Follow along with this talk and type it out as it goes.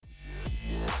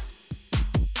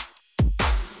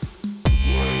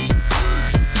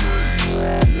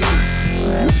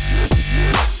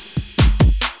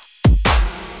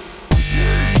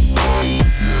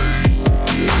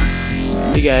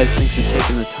Hey guys, thanks for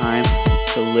taking the time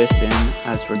to listen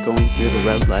as we're going through the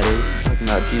red letters, talking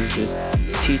about Jesus'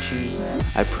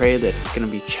 teachings. I pray that it's going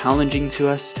to be challenging to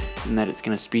us and that it's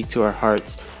going to speak to our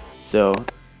hearts. So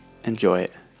enjoy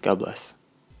it. God bless.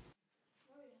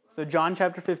 So John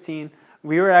chapter 15,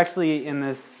 we were actually in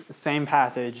this same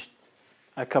passage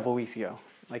a couple weeks ago,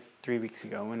 like 3 weeks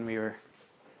ago when we were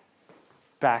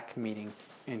back meeting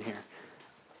in here.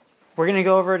 We're going to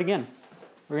go over it again.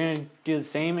 We're going to do the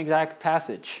same exact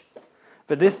passage,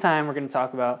 but this time we're going to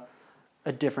talk about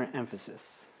a different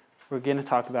emphasis. We're going to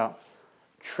talk about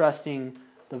trusting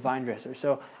the vine dresser.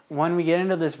 So when we get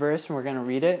into this verse and we're going to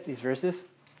read it, these verses,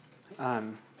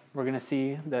 we're going to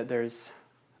see that there's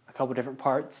a couple different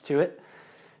parts to it.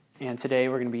 And today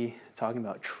we're going to be talking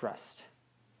about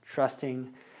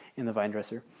trusting in the vine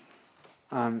dresser.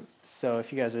 So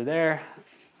if you guys are there,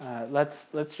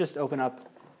 let's just open up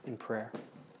in prayer.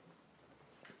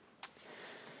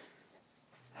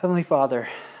 Heavenly Father,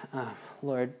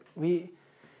 Lord, we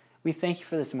thank you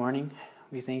for this morning.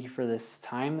 We thank you for this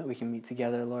time that we can meet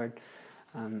together, Lord.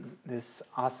 This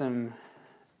awesome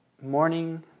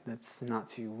morning that's not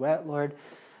too wet, Lord.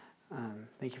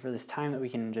 Thank you for this time that we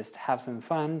can just have some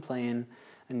fun playing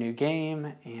a new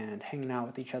game and hanging out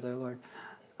with each other, Lord.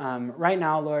 Right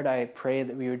now, Lord, I pray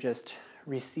that we would just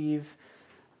receive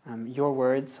your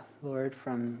words, Lord,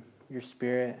 from your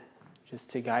Spirit, just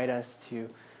to guide us, to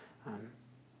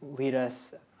lead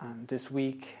us this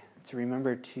week, to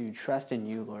remember to trust in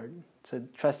you, Lord, to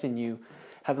trust in you,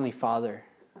 Heavenly Father,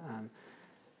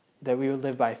 that we would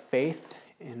live by faith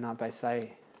and not by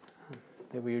sight,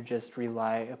 that we would just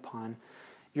rely upon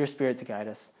your Spirit to guide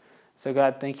us. So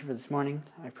God, thank you for this morning.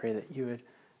 I pray that you would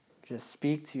just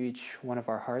speak to each one of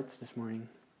our hearts this morning.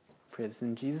 I pray this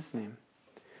in Jesus' name.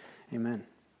 Amen.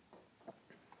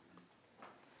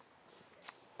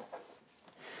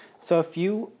 So a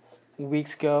few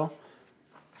weeks ago,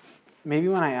 maybe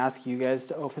when I ask you guys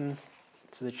to open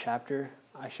to the chapter,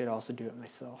 I should also do it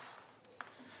myself.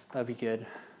 That'd be good.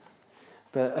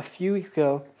 But a few weeks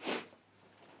ago,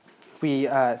 we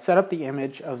set up the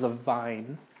image of the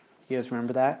vine. You guys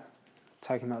remember that?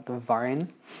 Talking about the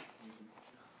vine.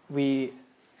 We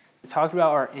talked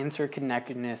about our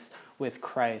interconnectedness with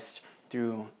Christ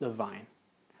through the vine.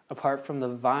 Apart from the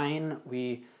vine,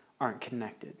 we aren't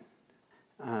connected.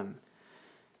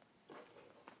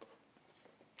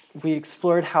 We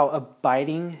explored how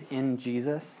abiding in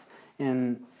Jesus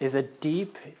is a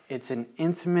deep, it's an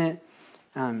intimate,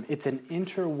 it's an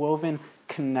interwoven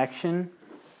connection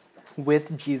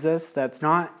with Jesus that's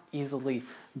not easily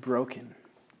broken.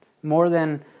 More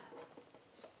than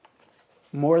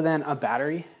a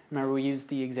battery. Remember we used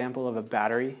the example of a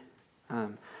battery,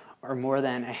 or more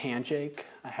than a handshake.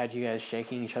 I had you guys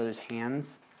shaking each other's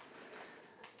hands.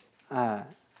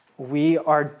 We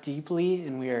are deeply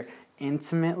and we are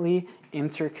intimately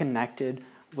interconnected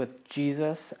with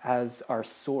Jesus as our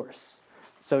source.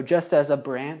 So just as a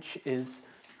branch is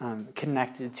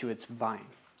connected to its vine.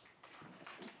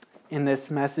 In this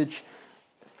message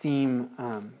theme,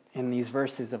 in these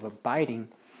verses of abiding,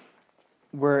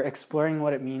 we're exploring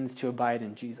what it means to abide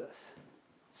in Jesus.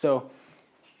 So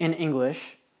in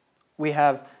English, we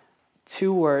have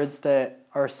two words that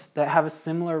have a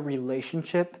similar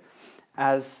relationship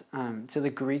as to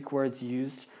the Greek words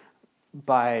used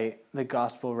by the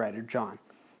gospel writer John.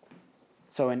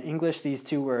 So in English, these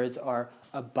two words are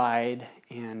abide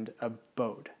and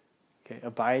abode. Okay,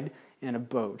 abide and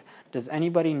abode. Does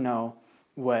anybody know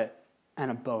what an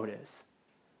abode is?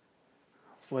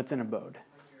 What's an abode?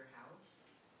 Like your house?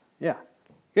 Yeah,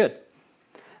 good.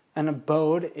 An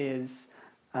abode is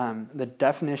the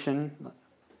definition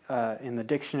in the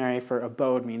dictionary for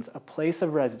abode means a place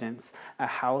of residence, a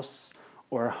house,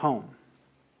 or a home.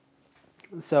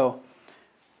 So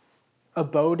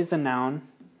abode is a noun,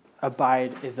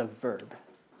 abide is a verb.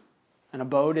 An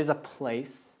abode is a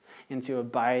place, and to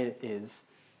abide is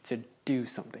to do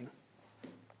something.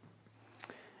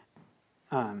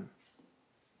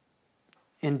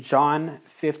 In John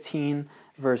 15,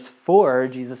 verse 4,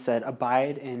 Jesus said,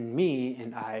 "Abide in me,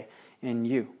 and I in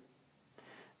you."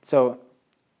 So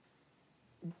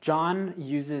John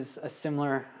uses a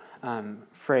similar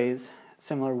phrase,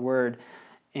 similar word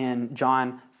in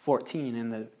John 14, in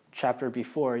the chapter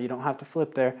before. You don't have to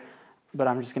flip there, but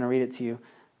I'm just going to read it to you.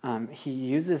 He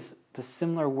uses the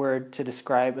similar word to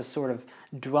describe a sort of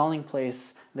dwelling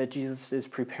place that Jesus is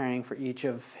preparing for each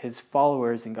of his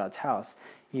followers in God's house.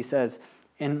 He says,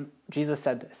 Jesus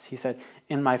said this, he said,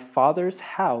 "In my Father's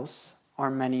house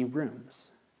are many rooms."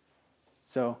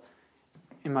 So,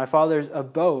 in my Father's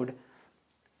abode,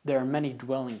 there are many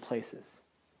dwelling places.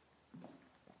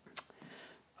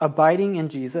 Abiding in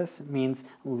Jesus means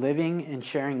living and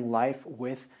sharing life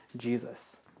with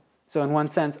Jesus. So in one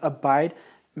sense, abide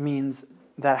means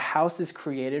that house is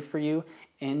created for you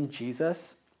in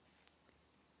Jesus.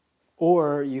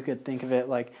 Or you could think of it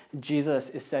like Jesus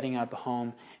is setting up a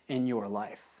home in your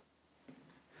life.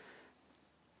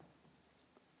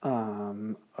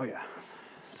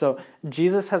 So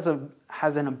Jesus has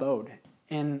an abode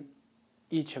in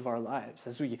each of our lives.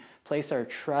 As we place our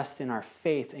trust in our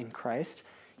faith in Christ,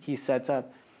 he sets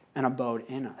up an abode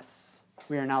in us.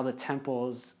 We are now the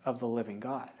temples of the living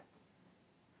God.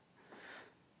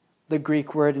 The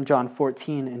Greek word in John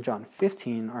 14 and John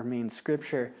 15, our main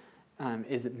scripture,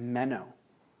 is meno.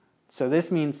 So this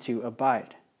means to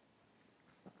abide.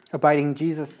 Abiding in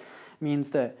Jesus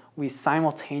means that we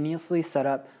simultaneously set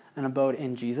up an abode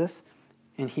in Jesus,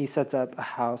 and he sets up a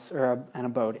house or an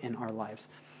abode in our lives.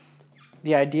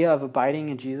 The idea of abiding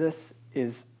in Jesus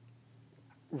is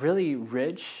really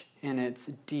rich and it's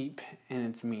deep in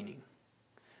its meaning.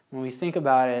 When we think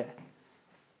about it,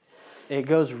 it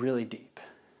goes really deep.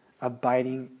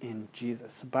 Abiding in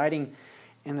Jesus. Abiding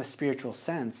in the spiritual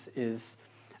sense is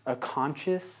a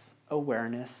conscious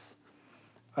awareness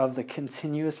of the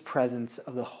continuous presence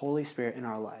of the Holy Spirit in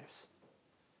our lives.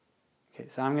 Okay,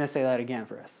 so I'm going to say that again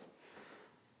for us.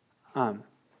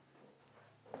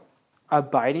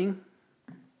 Abiding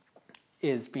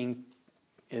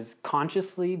is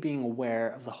consciously being aware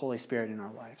of the Holy Spirit in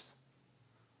our lives.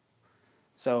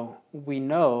 So we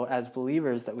know as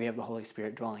believers that we have the Holy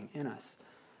Spirit dwelling in us.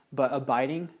 But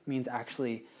abiding means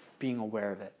actually being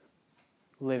aware of it,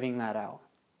 living that out.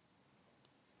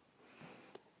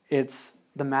 It's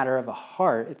the matter of a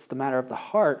heart. It's the matter of the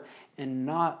heart and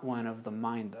not one of the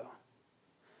mind, though.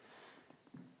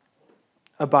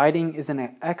 Abiding is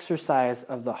an exercise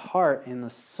of the heart and the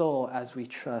soul as we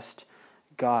trust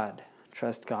God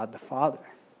the Father.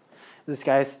 This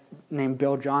guy named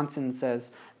Bill Johnson says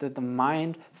that the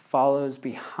mind follows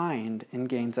behind and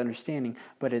gains understanding,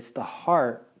 but it's the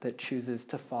heart that chooses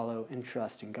to follow and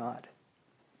trust in God.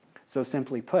 So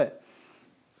simply put,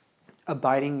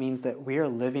 abiding means that we are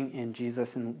living in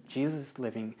Jesus and Jesus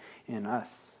living in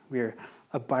us. We are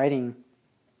abiding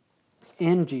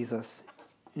in Jesus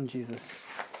and Jesus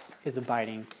is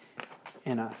abiding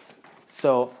in us.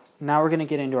 So now we're going to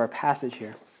get into our passage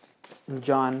here. In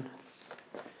John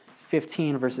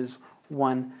 15, verses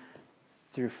 1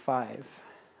 through 5.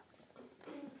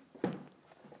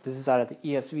 This is out of the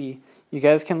ESV. You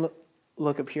guys can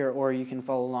look up here or you can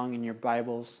follow along in your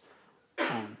Bibles.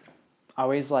 I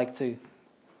always like to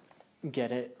look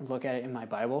at it in my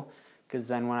Bible, because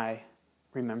then when I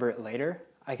remember it later,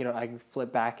 I can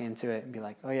flip back into it and be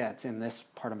like, oh yeah, it's in this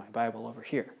part of my Bible over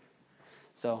here.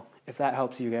 So if that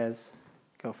helps you guys,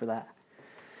 go for that.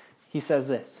 He says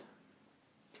this,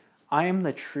 I am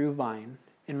the true vine,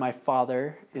 and my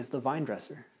Father is the vine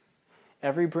dresser.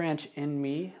 Every branch in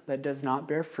me that does not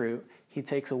bear fruit, he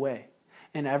takes away.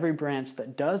 And every branch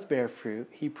that does bear fruit,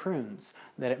 he prunes,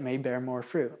 that it may bear more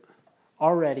fruit.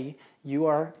 Already you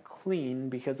are clean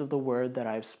because of the word that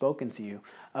I have spoken to you.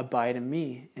 Abide in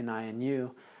me, and I in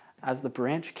you. As the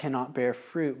branch cannot bear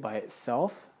fruit by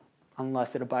itself,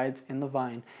 unless it abides in the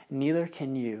vine, neither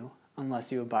can you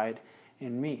unless you abide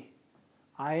in me.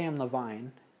 I am the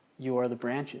vine, you are the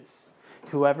branches.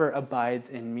 Whoever abides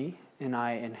in me, and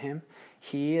I in him,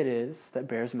 he it is that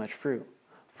bears much fruit.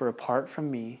 For apart from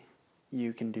me,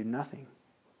 you can do nothing.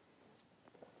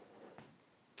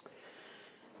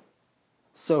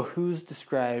 So who's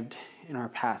described in our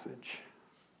passage?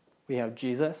 We have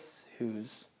Jesus, who's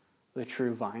the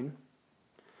true vine.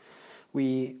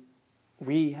 We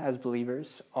as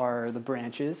believers are the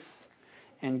branches,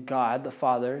 and God, the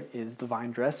Father, is the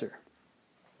vine dresser.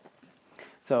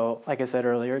 So, like I said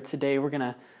earlier, today we're going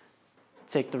to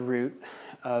take the route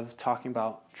of talking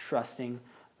about trusting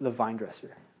the vine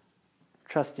dresser,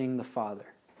 trusting the Father.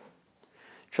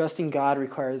 Trusting God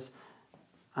requires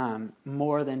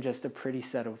more than just a pretty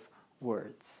set of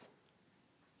words.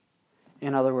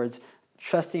 In other words,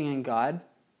 trusting in God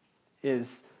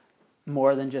is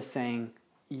more than just saying,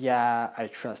 yeah, I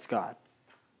trust God,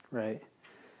 right?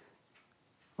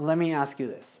 Let me ask you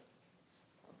this.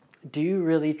 Do you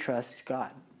really trust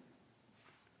God?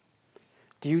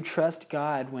 Do you trust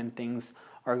God when things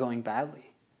are going badly?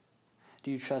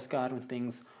 Do you trust God when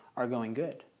things are going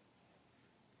good?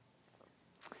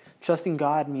 Trusting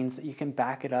God means that you can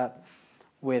back it up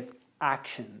with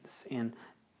actions and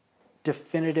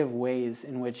definitive ways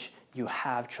in which you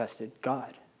have trusted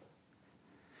God.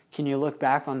 Can you look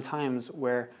back on times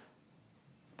where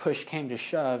push came to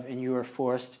shove and you were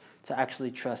forced to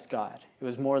actually trust God? It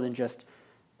was more than just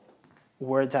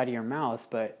words out of your mouth,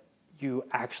 but you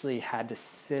actually had to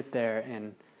sit there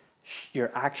and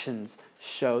your actions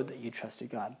showed that you trusted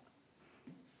God.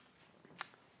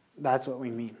 That's what we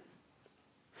mean.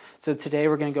 So today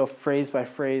we're going to go phrase by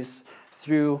phrase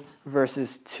through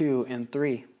verses 2 and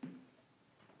 3.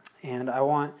 And I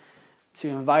want to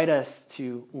invite us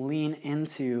to lean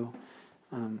into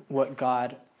what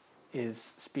God is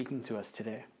speaking to us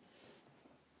today.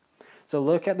 So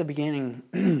look at the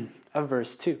beginning of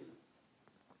verse 2.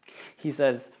 He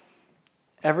says,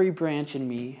 "Every branch in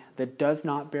me that does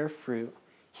not bear fruit,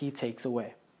 he takes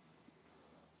away."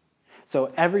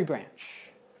 So every branch,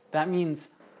 that means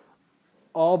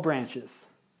all branches.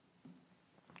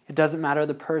 It doesn't matter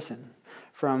the person.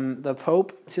 From the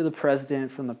Pope to the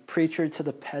president, from the preacher to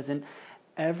the peasant,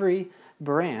 every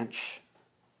branch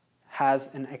has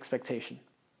an expectation.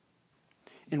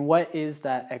 And what is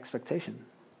that expectation?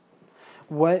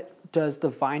 What does the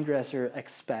vine dresser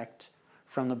expect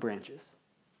from the branches?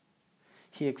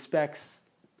 He expects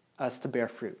us to bear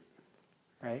fruit,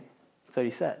 right? That's what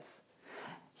he says.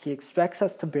 He expects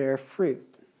us to bear fruit.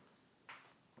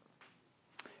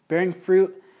 Bearing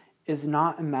fruit is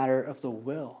not a matter of the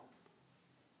will.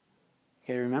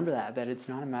 Okay, remember that it's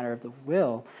not a matter of the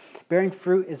will. Bearing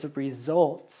fruit is a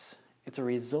result. It's a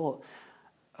result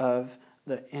of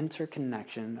the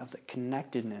interconnection, of the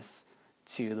connectedness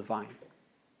to the vine,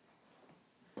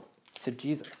 to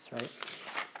Jesus, right?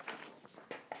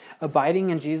 Abiding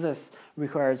in Jesus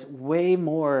requires way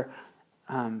more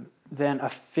than a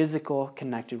physical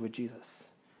connected with Jesus.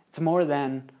 It's more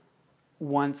than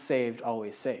once saved,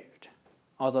 always saved.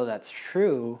 Although that's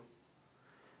true,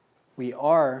 we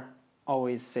are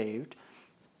always saved.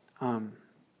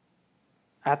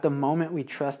 At the moment we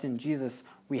trust in Jesus,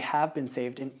 we have been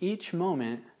saved. In each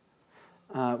moment,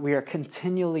 we are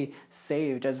continually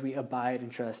saved as we abide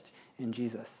and trust in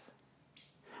Jesus.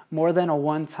 More than a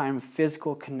one-time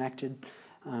physical connection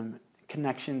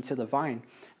to the vine,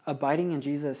 abiding in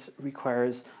Jesus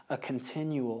requires a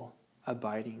continual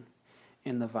abiding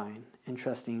in the vine and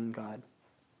trusting in God.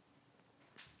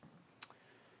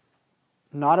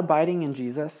 Not abiding in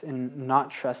Jesus and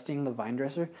not trusting the vine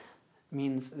dresser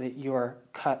means that you are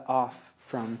cut off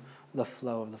from the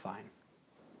flow of the vine.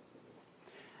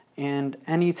 And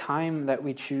any time that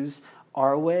we choose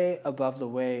our way above the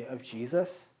way of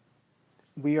Jesus,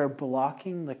 we are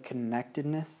blocking the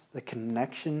connectedness, the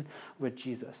connection with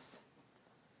Jesus.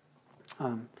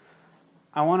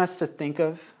 I want us to think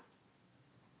of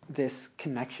this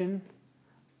connection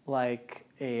like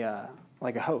a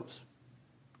hose.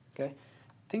 Okay?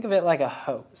 Think of it like a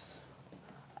hose.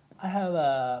 I have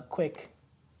a quick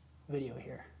video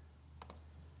here.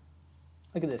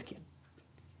 Look at this kid.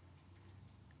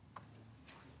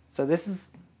 So this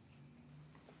is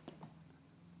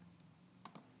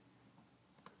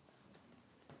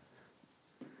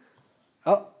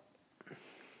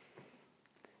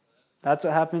that's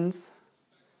what happens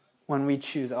when we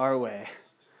choose our way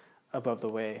above the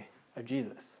way of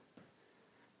Jesus.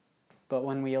 But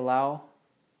when we allow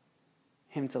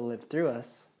him to live through us,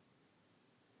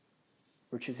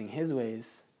 we're choosing his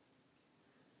ways.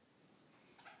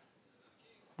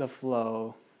 The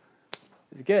flow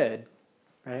is good,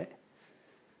 right?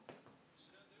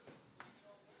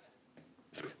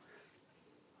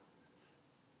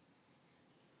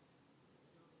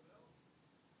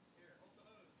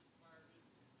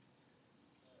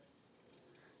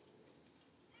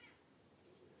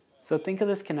 So think of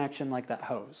this connection like that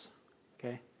hose,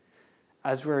 okay?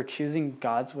 As we're choosing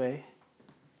God's way,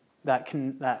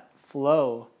 that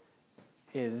flow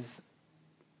is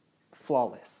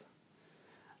flawless.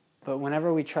 But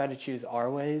whenever we try to choose our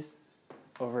ways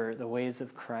over the ways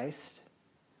of Christ,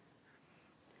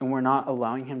 and we're not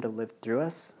allowing him to live through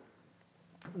us,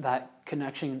 that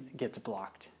connection gets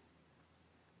blocked.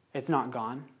 It's not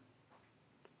gone,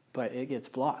 but it gets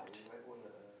blocked.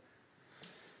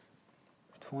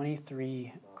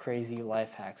 23 crazy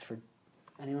life hacks for...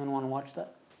 Anyone want to watch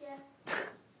that? Yeah.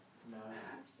 No.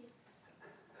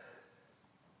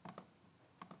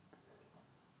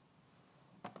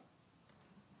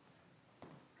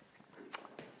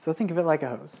 So think of it like a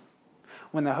hose.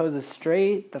 When the hose is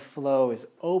straight, the flow is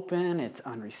open, it's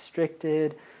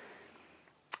unrestricted.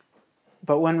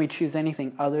 But when we choose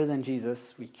anything other than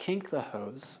Jesus, we kink the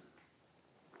hose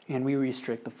and we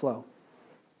restrict the flow.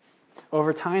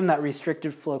 Over time, that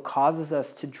restricted flow causes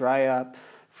us to dry up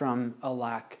from a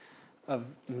lack of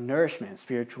nourishment,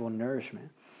 spiritual nourishment.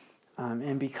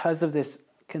 And because of this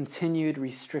continued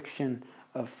restriction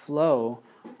of flow,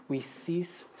 we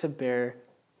cease to bear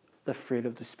the fruit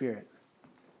of the Spirit.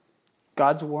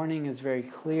 God's warning is very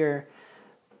clear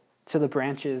to the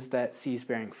branches that cease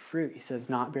bearing fruit. He says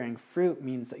not bearing fruit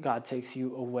means that God takes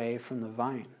you away from the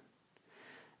vine.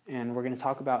 And we're going to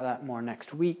talk about that more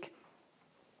next week.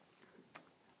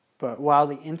 But while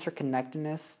the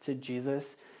interconnectedness to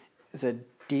Jesus is a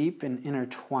deep and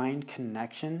intertwined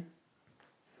connection,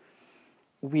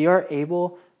 we are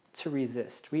able to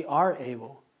resist. We are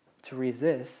able to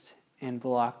resist and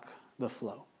block the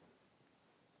flow.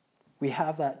 We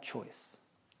have that choice,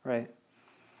 right?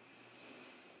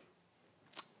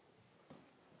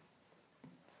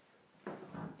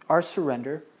 Our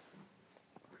surrender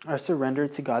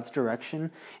to God's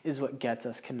direction is what gets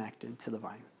us connected to the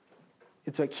vine.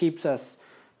 It's what keeps us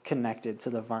connected to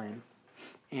the vine.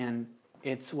 And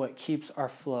it's what keeps our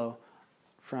flow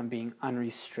from being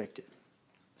unrestricted,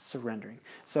 surrendering.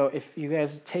 So if you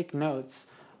guys take notes,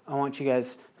 I want you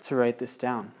guys to write this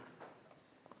down.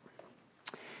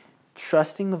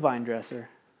 Trusting the vine dresser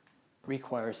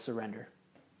requires surrender.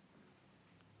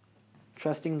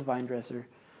 Trusting the vine dresser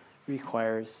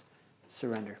requires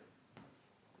surrender.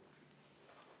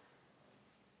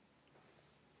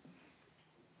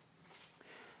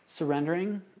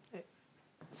 Surrendering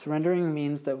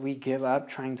means that we give up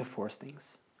trying to force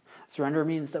things. Surrender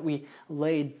means that we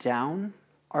lay down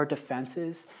our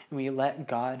defenses and we let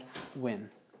God win.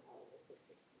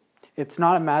 It's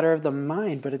not a matter of the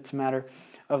mind, but it's a matter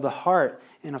of the heart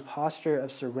and a posture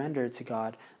of surrender to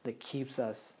God that keeps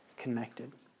us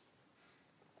connected.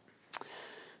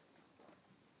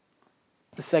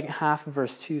 The second half of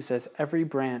verse 2 says, every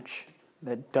branch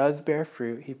that does bear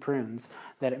fruit, he prunes,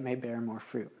 that it may bear more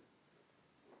fruit.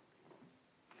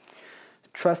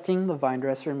 Trusting the vine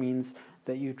dresser means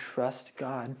that you trust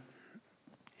God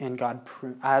and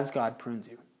as God prunes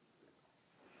you.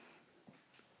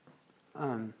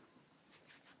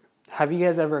 Have you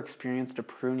guys ever experienced a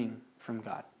pruning from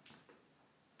God?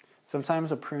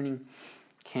 Sometimes a pruning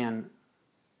can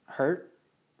hurt.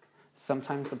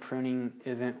 Sometimes the pruning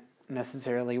isn't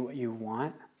necessarily what you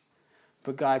want.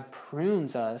 But God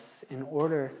prunes us in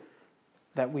order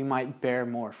that we might bear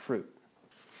more fruit.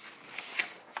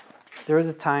 There was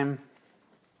a time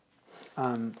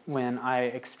when I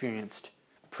experienced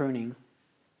pruning.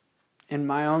 In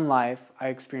my own life, I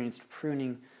experienced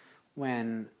pruning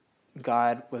when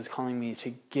God was calling me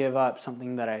to give up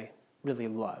something that I really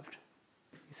loved.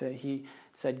 He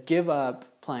said, give up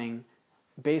playing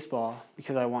baseball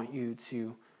because I want you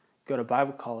to go to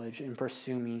Bible college and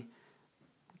pursue me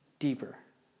deeper,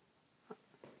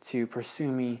 to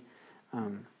pursue me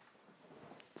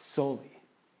solely.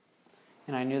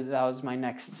 And I knew that was my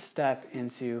next step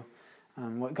into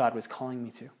what God was calling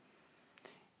me to.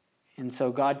 And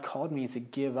so God called me to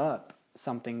give up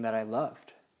something that I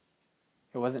loved.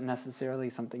 It wasn't necessarily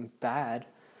something bad,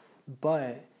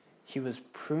 but he was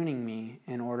pruning me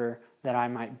in order that I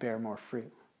might bear more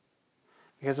fruit.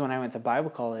 Because when I went to Bible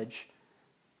college,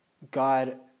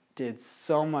 God did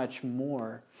so much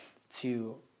more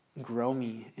to grow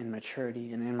me in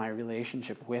maturity and in my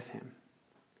relationship with him.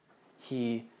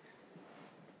 He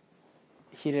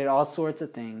did all sorts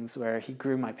of things where he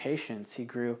grew my patience, he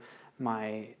grew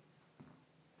my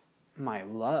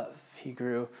love, he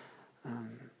grew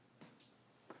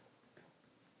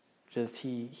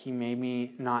he made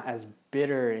me not as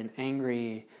bitter and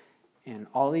angry, and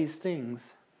all these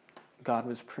things God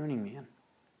was pruning me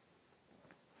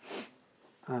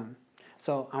in.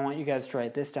 So I want you guys to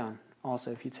write this down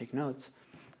also if you take notes,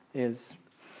 is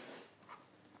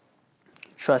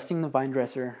trusting the vine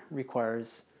dresser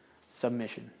requires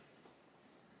submission.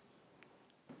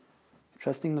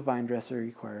 Trusting the vine dresser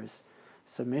requires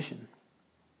submission.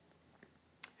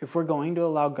 If we're going to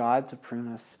allow God to prune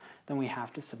us, then we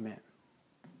have to submit.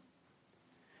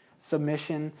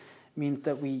 Submission means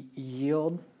that we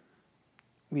yield,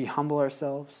 we humble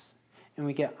ourselves, and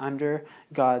we get under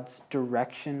God's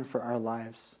direction for our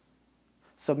lives.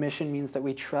 Submission means that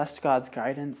we trust God's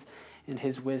guidance and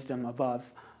his wisdom above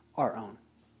our own.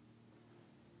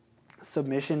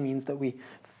 Submission means that we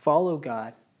follow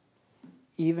God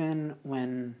even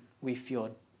when we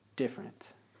feel different.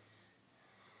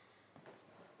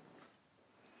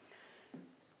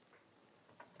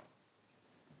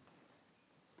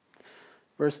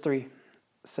 Verse 3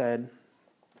 said,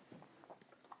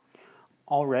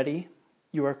 already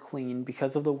you are clean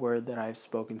because of the word that I have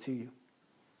spoken to you.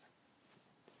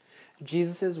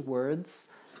 Jesus' words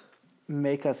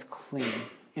make us clean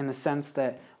in the sense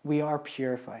that we are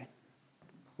purified.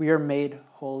 We are made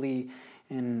holy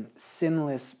and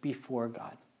sinless before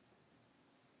God.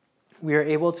 We are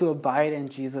able to abide in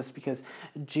Jesus because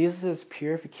Jesus'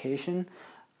 purification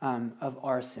of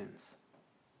our sins.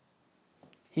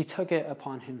 He took it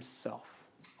upon himself,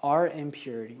 our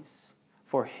impurities,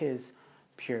 for his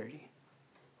purity.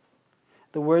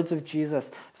 The words of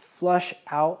Jesus flush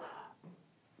out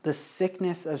the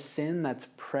sickness of sin that's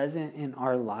present in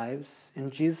our lives,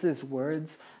 and Jesus'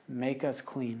 words make us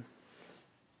clean.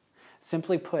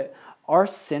 Simply put, our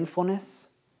sinfulness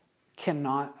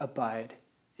cannot abide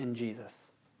in Jesus.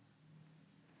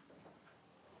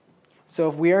 So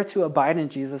if we are to abide in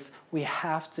Jesus, we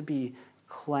have to be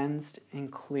cleansed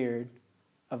and cleared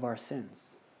of our sins.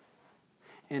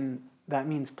 And that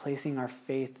means placing our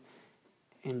faith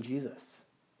in Jesus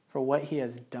for what he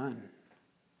has done,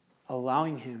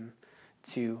 allowing him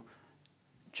to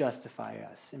justify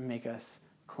us and make us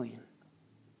clean.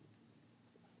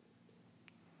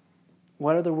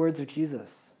 What are the words of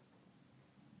Jesus?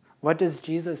 What does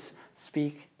Jesus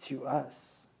speak to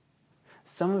us?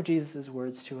 Some of Jesus'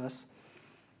 words to us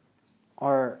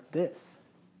are this.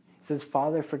 He says,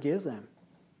 Father, forgive them.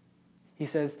 He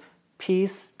says,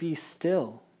 peace, be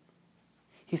still.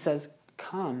 He says,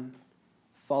 come,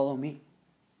 follow me.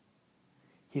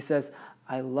 He says,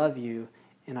 I love you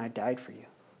and I died for you.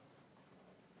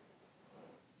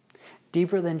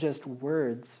 Deeper than just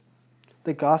words,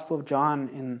 the Gospel of John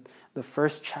in the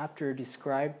first chapter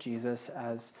described Jesus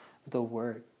as the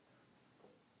Word.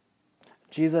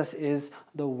 Jesus is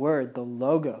the Word, the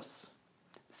Logos,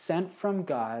 sent from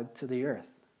God to the earth.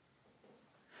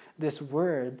 This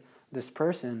Word, this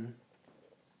person,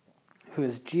 who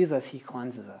is Jesus, he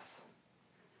cleanses us.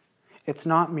 It's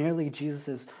not merely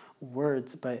Jesus'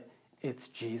 words, but it's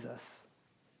Jesus.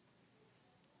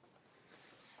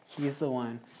 He's the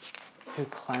one who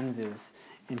cleanses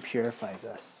and purifies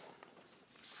us.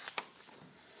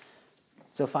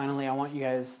 So finally, I want you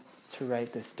guys to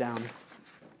write this down.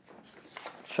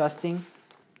 Trusting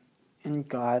in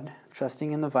God,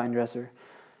 trusting in the vine dresser,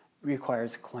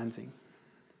 requires cleansing.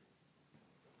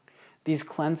 These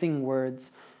cleansing words,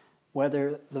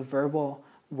 whether the verbal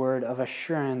word of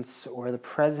assurance or the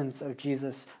presence of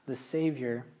Jesus, the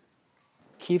Savior,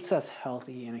 keeps us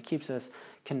healthy and it keeps us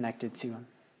connected to him.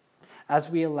 As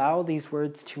we allow these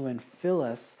words to infill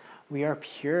us, we are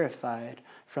purified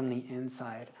from the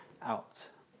inside out.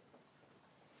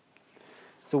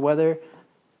 So whether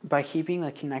by keeping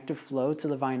a connective flow to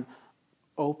the vine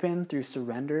open through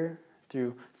surrender,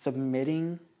 through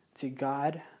submitting to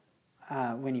God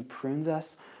when he prunes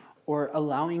us, or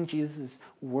allowing Jesus'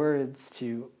 words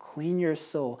to clean your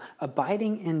soul,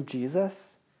 abiding in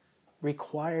Jesus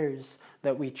requires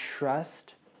that we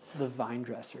trust the vine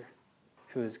dresser,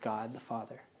 who is God the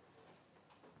Father.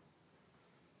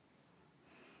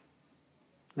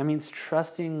 That means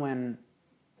trusting when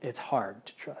it's hard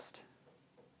to trust.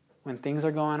 When things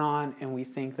are going on and we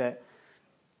think that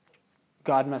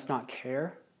God must not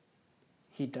care,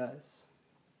 he does.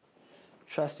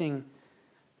 Trusting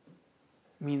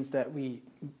means that we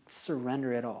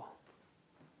surrender it all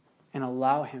and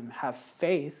allow him, have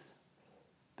faith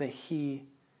that he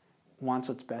wants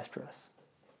what's best for us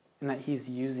and that he's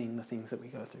using the things that we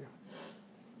go through.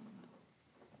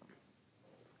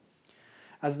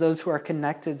 As those who are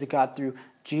connected to God through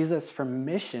Jesus for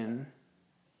mission,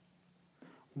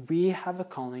 we have a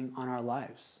calling on our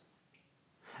lives.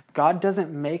 God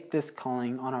doesn't make this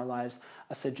calling on our lives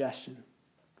a suggestion.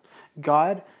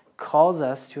 God calls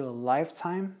us to a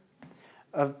lifetime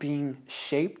of being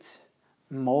shaped,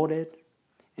 molded,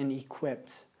 and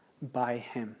equipped by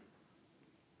him.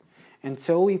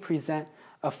 Until we present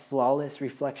a flawless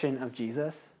reflection of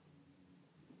Jesus,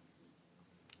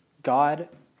 God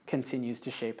continues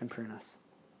to shape and prune us,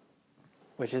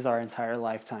 which is our entire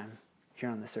lifetime here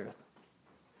on this earth.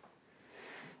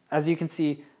 As you can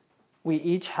see, we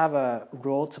each have a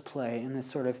role to play in this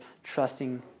sort of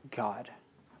trusting God.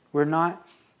 We're not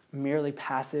merely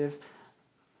passive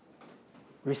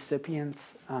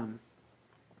recipients.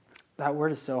 That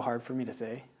word is so hard for me to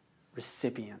say.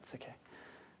 Recipients, okay.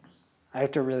 I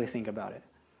have to really think about it.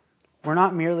 We're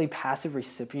not merely passive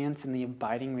recipients in the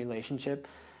abiding relationship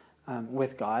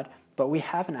with God, but we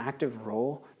have an active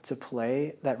role to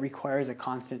play that requires a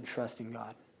constant trust in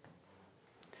God.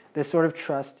 This sort of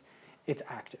trust, it's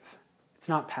active. It's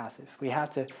not passive. We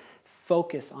have to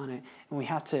focus on it, and we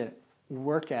have to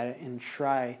work at it and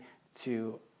try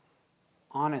to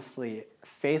honestly,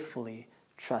 faithfully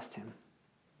trust him.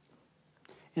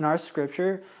 In our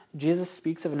scripture, Jesus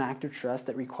speaks of an act of trust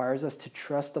that requires us to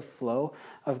trust the flow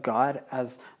of God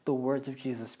as the words of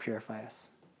Jesus purify us.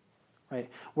 Right?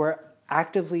 We're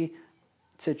actively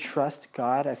to trust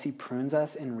God as he prunes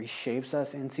us and reshapes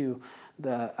us into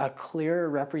a clearer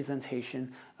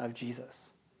representation of Jesus.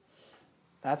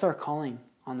 That's our calling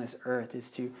on this earth, is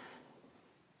to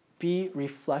be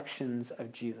reflections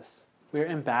of Jesus. We're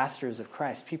ambassadors of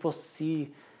Christ. People see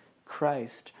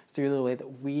Christ through the way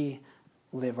that we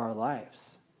live our lives.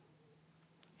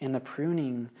 And the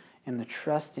pruning and the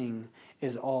trusting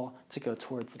is all to go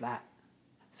towards that,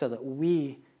 so that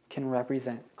we can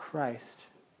represent Christ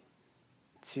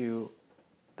to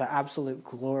the absolute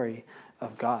glory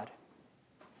of God.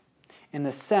 In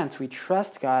this sense, we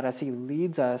trust God as he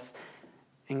leads us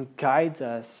and guides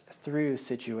us through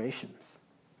situations.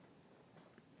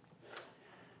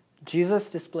 Jesus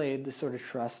displayed this sort of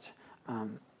trust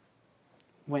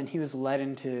when he was led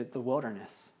into the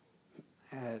wilderness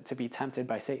to be tempted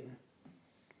by Satan.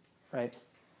 Right?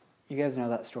 You guys know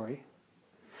that story.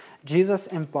 Jesus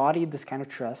embodied this kind of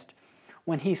trust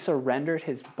when he surrendered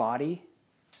his body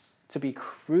to be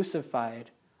crucified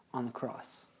on the cross.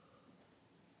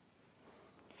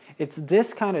 It's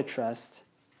this kind of trust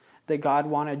that God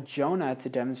wanted Jonah to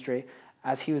demonstrate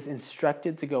as he was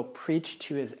instructed to go preach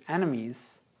to his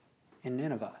enemies in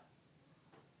Nineveh.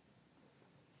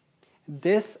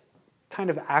 This kind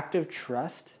of active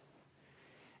trust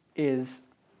is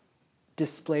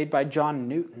displayed by John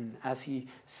Newton as he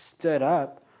stood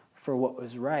up for what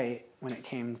was right when it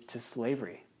came to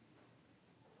slavery.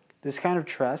 This kind of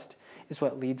trust is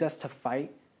what leads us to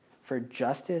fight for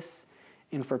justice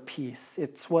and for peace.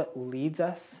 It's what leads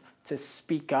us to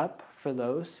speak up for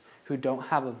those who don't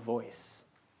have a voice,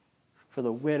 for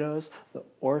the widows, the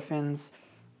orphans,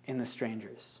 and the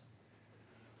strangers.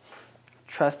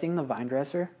 Trusting the vine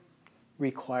dresser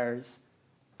requires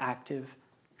active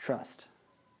trust.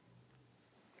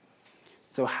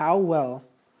 So how well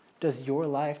does your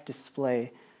life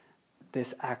display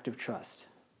this active trust?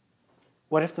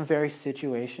 What if the very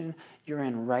situation you're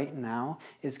in right now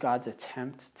is God's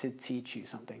attempt to teach you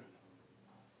something?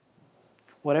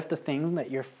 What if the thing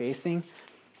that you're facing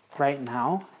right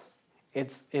now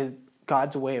is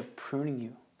God's way of pruning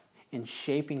you and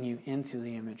shaping you into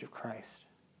the image of Christ?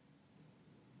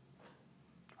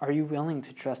 Are you willing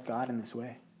to trust God in this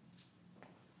way?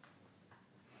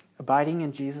 Abiding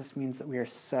in Jesus means that we are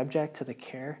subject to the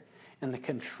care and the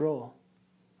control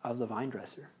of the vine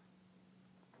dresser.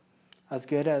 As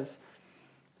good as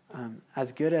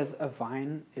a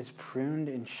vine is pruned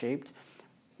and shaped,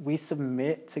 we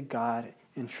submit to God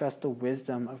and trust the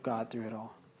wisdom of God through it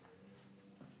all.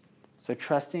 So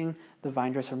trusting the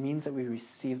vine dresser means that we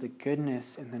receive the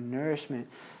goodness and the nourishment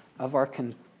of our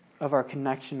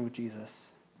connection with Jesus.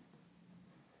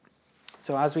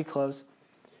 So as we close,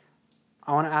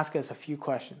 I want to ask us a few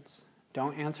questions.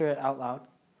 Don't answer it out loud,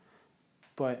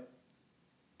 but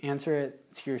answer it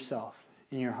to yourself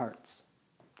in your hearts.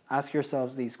 Ask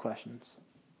yourselves these questions.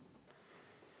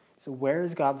 So where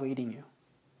is God leading you?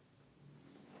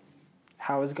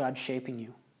 How is God shaping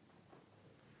you?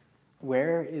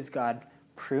 Where is God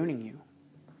pruning you?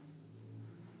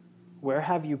 Where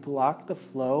have you blocked the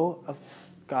flow of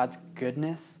God's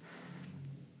goodness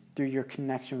through your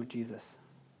connection with Jesus?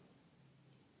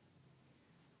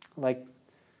 Like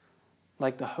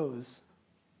the hose,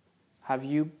 have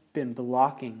you been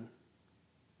blocking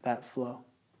that flow?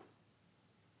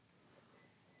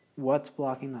 What's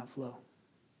blocking that flow?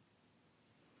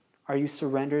 Are you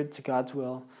surrendered to God's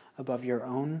will above your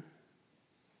own?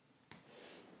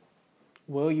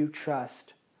 Will you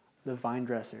trust the vine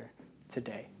dresser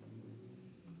today?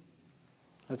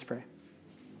 Let's pray.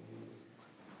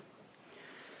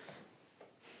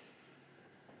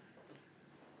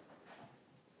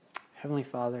 Heavenly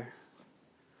Father,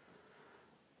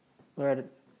 Lord,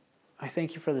 I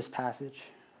thank you for this passage.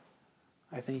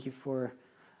 I thank you for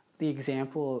the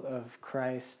example of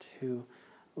Christ who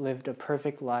lived a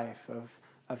perfect life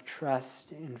of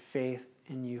trust and faith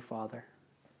in you, Father.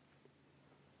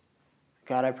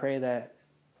 God, I pray that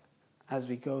as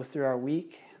we go through our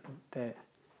week, that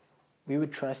we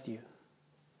would trust you,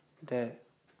 that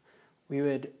we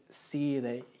would see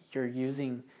that you're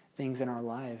using things in our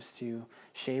lives to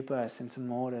shape us and to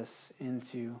mold us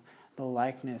into the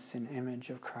likeness and image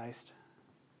of Christ.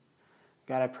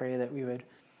 God, I pray that we would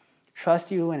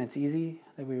trust you when it's easy,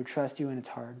 that we would trust you when it's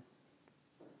hard,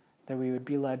 that we would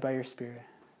be led by your Spirit.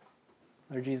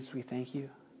 Lord Jesus, we thank you.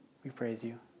 We praise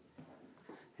you.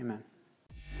 Amen.